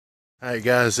Alright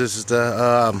guys, this is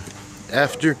the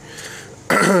after.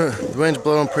 The wind's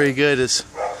blowing pretty good. It's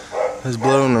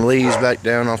blowing the leaves back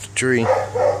down off the tree.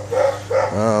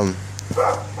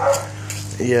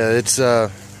 Yeah, it's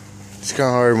kind of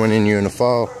hard when you're in the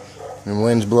fall and the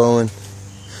wind's blowing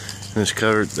and it's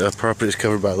covered. The property is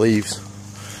covered by leaves.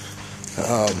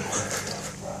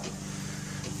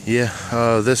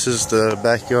 This is the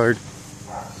backyard.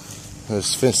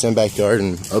 This fenced-in backyard,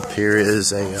 and up here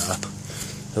is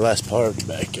the last part of the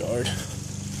backyard.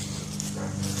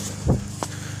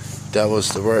 That was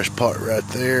the worst part right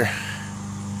there.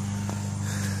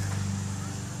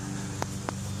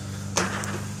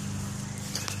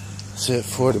 That's it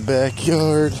for the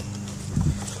backyard.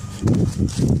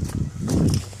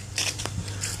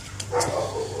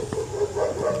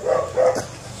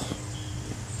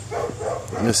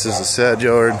 This is the side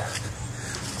yard.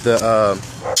 The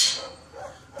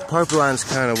pipeline's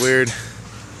kind of weird.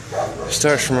 It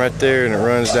starts from right there and it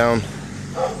runs down.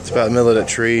 It's about the middle of that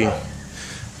tree,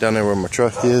 down there where my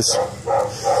truck is.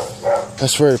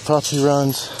 That's where the property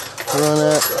run at.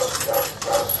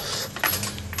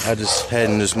 I just had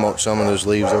and just mulched some of those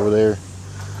leaves over there,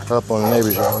 up on the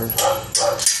neighbor's yard.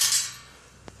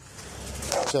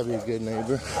 Try to be a good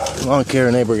neighbor, lawn care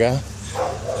neighbor guy.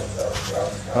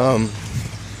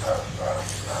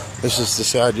 This is the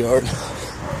side yard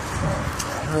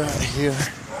right here.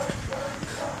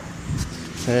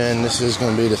 And this is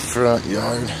going to be the front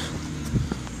yard.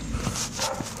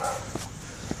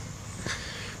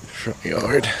 Front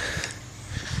yard.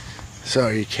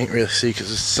 Sorry, you can't really see because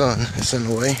the sun is in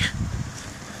the way.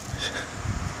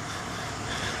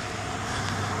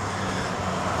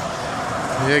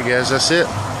 Yeah, guys, that's it.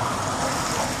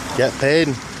 Got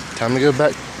paid. Time to go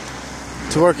back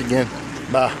to work again.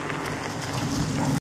 Bye.